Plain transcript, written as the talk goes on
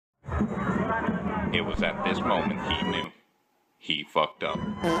It was at this moment he knew. He fucked up.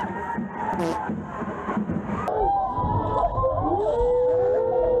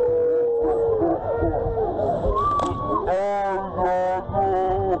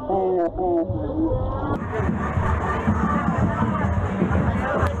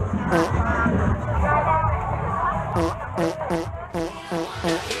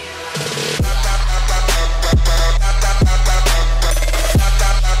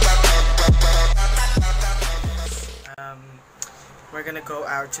 We're gonna go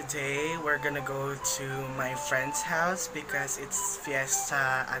out today. We're gonna go to my friend's house because it's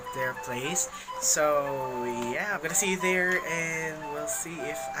fiesta at their place. So yeah, I'm gonna see you there and we'll see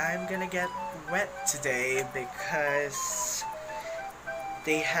if I'm gonna get wet today because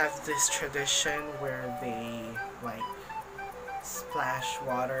they have this tradition where they like splash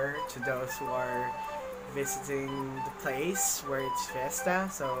water to those who are visiting the place where it's fiesta.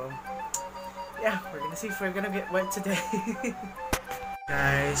 So yeah, we're gonna see if we're gonna get wet today.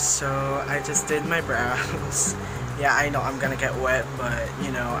 Guys, so I just did my brows. Yeah, I know I'm gonna get wet, but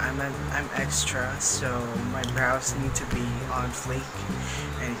you know, I'm extra, so my brows need to be on fleek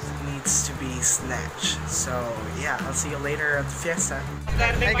and it needs to be snatched. So yeah, I'll see you later at the fiesta.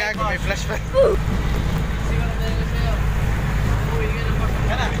 Ay gago, may flashback.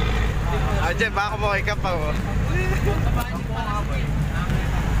 Diyan, baka mo kay ka pa mo.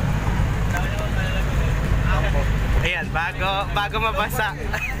 Ayan, bago mabasa.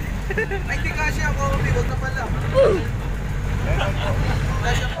 Ay, di kasi ako, bigod na pala.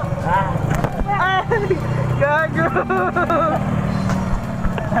 Ay, gago!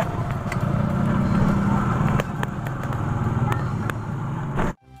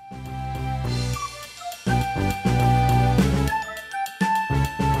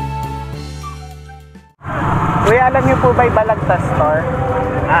 Kuya, alam niyo po ba yung Balagta Store?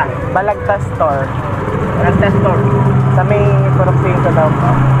 Ah, Balagta Store. Balagta Store? Sa may Purok-5 daw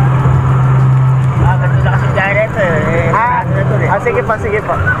po. Ah, ganito na kasi direct eh. Sige po, sige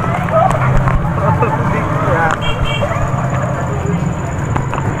po.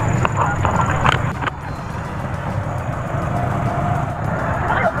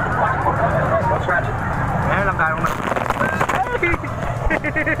 Ayun lang karong na.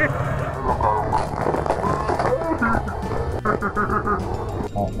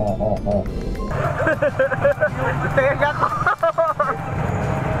 Tega ko.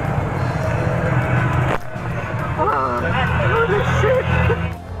 Holy shit.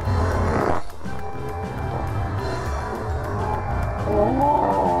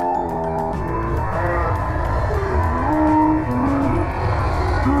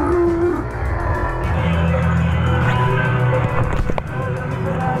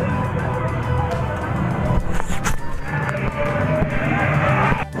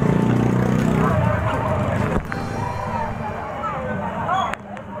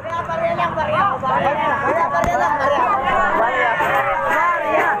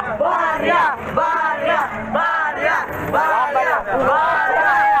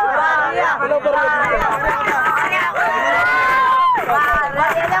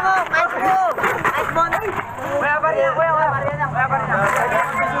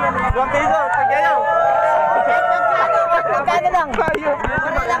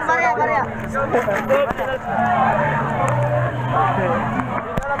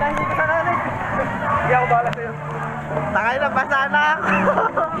 Hindi ako bahala sa'yo. Takay na, basa na ako.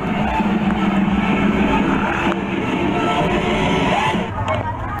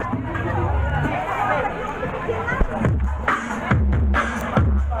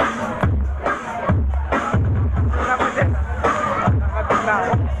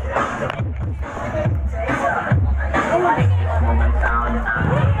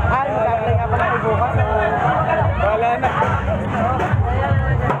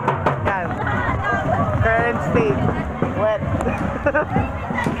 Wet.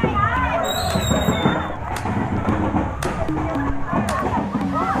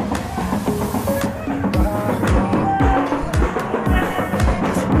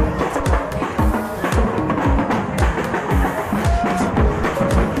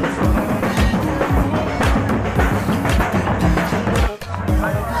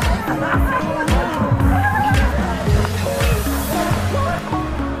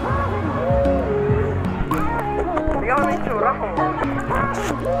 Tingnan mo yung tsura ko.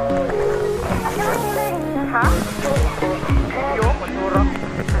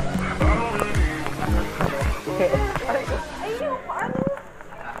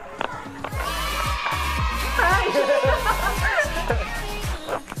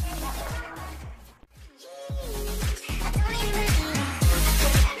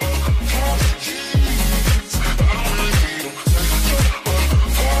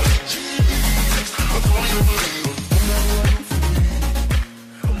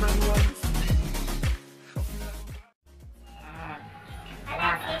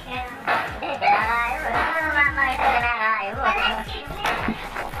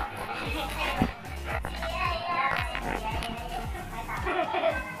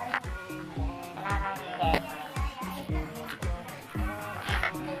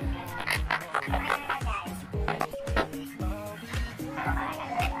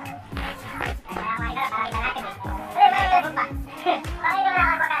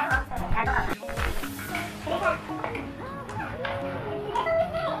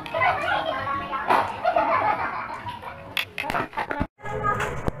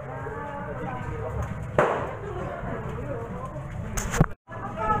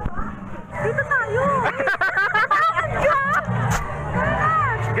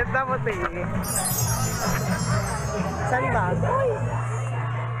 Ganda mo, te. Saan ba?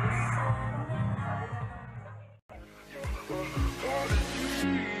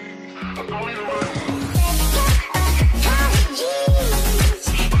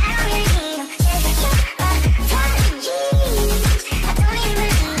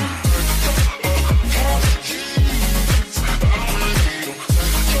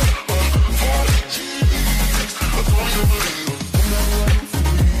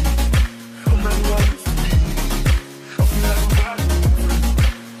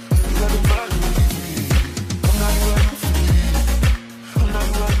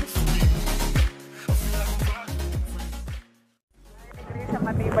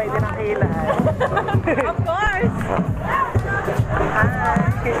 Matibay din ang kilay. Of course!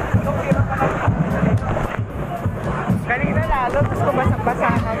 Kanina lalo, gusto ko basang-basa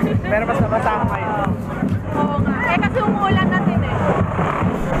ka. Pero mas nabasa ka ngayon. Oo nga. Eh kasi umuulan na din eh.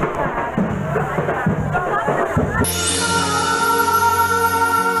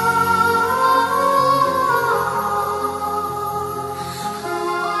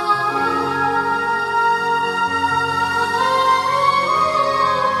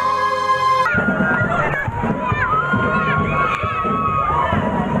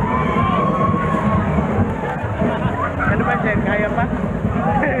 Ano ba, Jen? Kaya pa?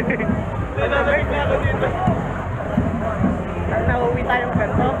 Nananagig na ako dito. Nauwi tayong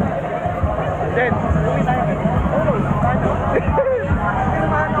ganito. Jen, nauwi tayong ganito. Oo, paano?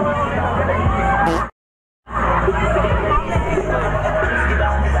 Paano ko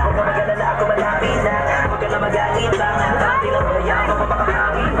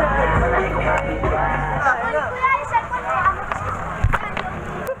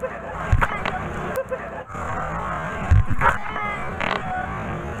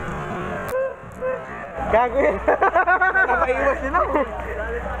gago yun. Napaiwas din ako.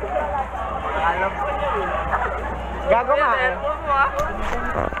 Gago nga eh.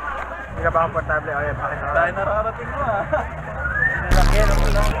 Hindi ka ba komportable? O yan, pakita ko. Dahil nararating mo ah. Nalakyan ako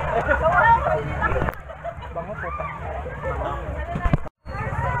lang. Bango po ta.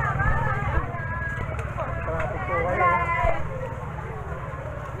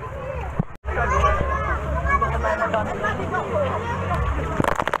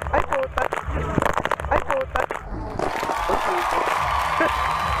 Ay puta. Ay puta.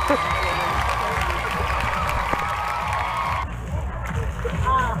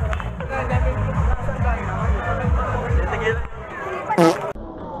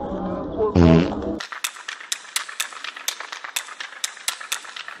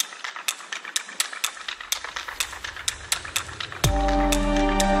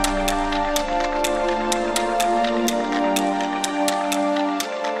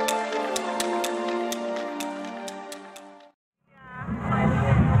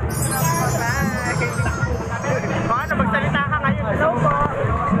 Paano magsalita ka ngayon? Hello po.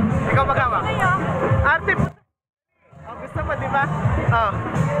 Ikaw magawa? Arte po. Oh, gusto mo, di ba? Oh.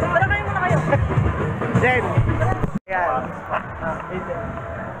 Pero kayo muna kayo. Jen. Yan.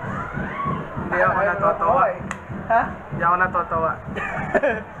 Hindi ako natutuwa. Ha? Hindi ako natutuwa.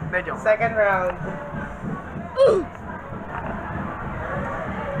 Medyo. Second round.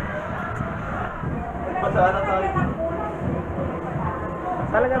 Basa na tayo.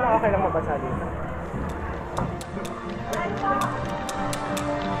 Talaga na okay lang mabasa dito.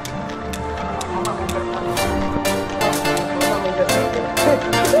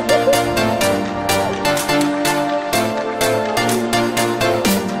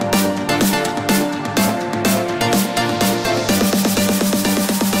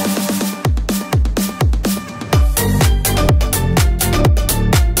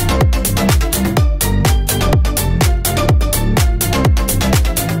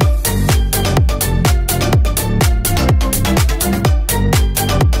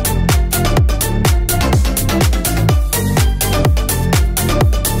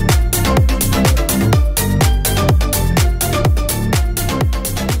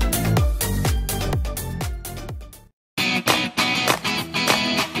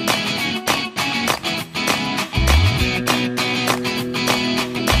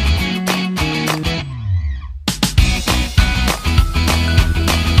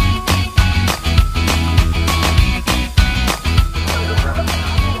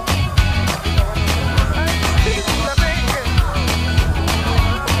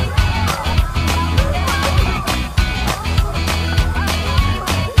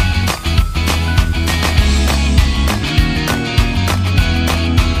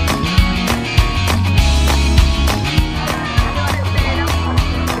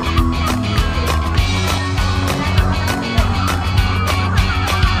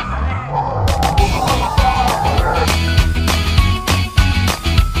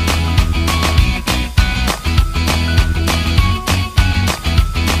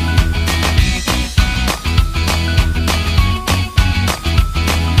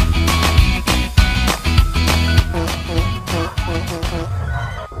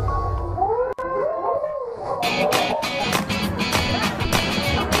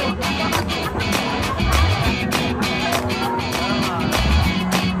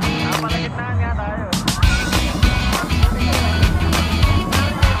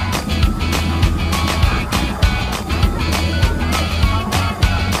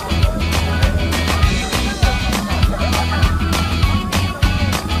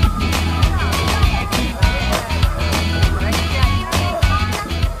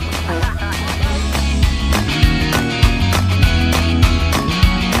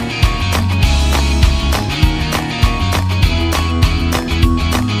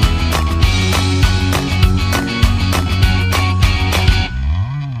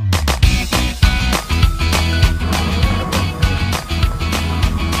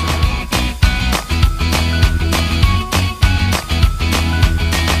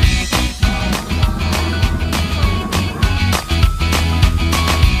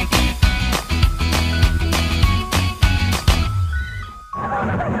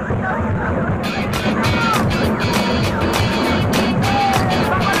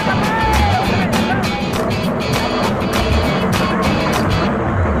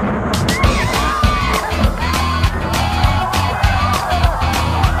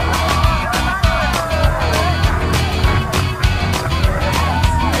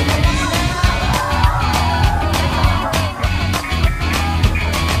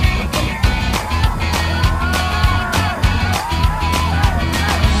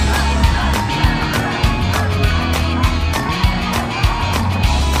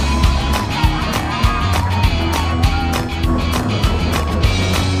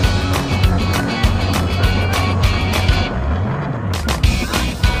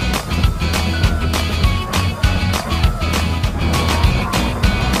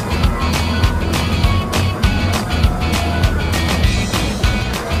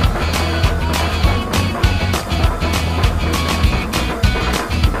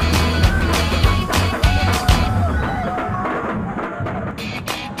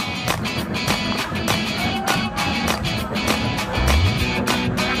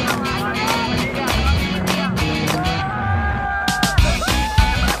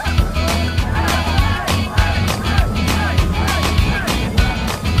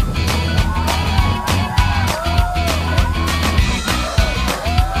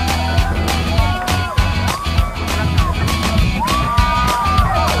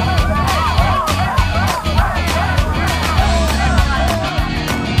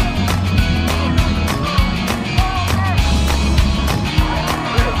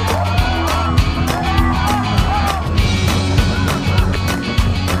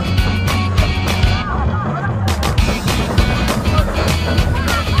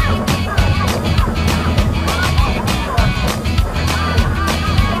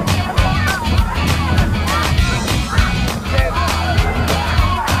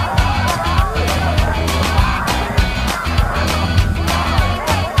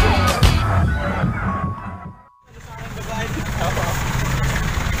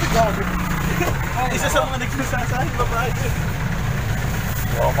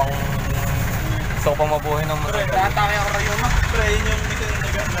 buhay ng mga. Tatake ako rayo mo. Pre, yun yung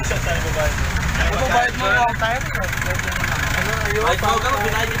nasa tayo babae. Ano bayad mo na tayo? Ay, go,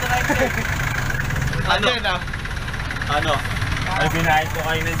 binayad kita na yun. Ano? Ay, binayad ko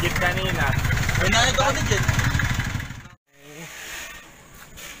kayo ng jeep kanina. Binayad ako ni Jen.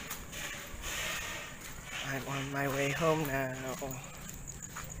 I'm on my way home now.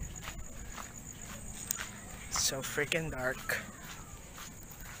 So freaking dark.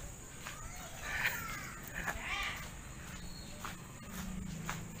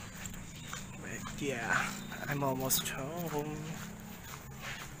 But yeah, I'm almost home.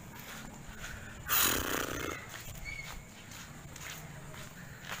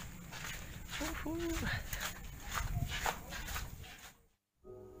 Woohoo.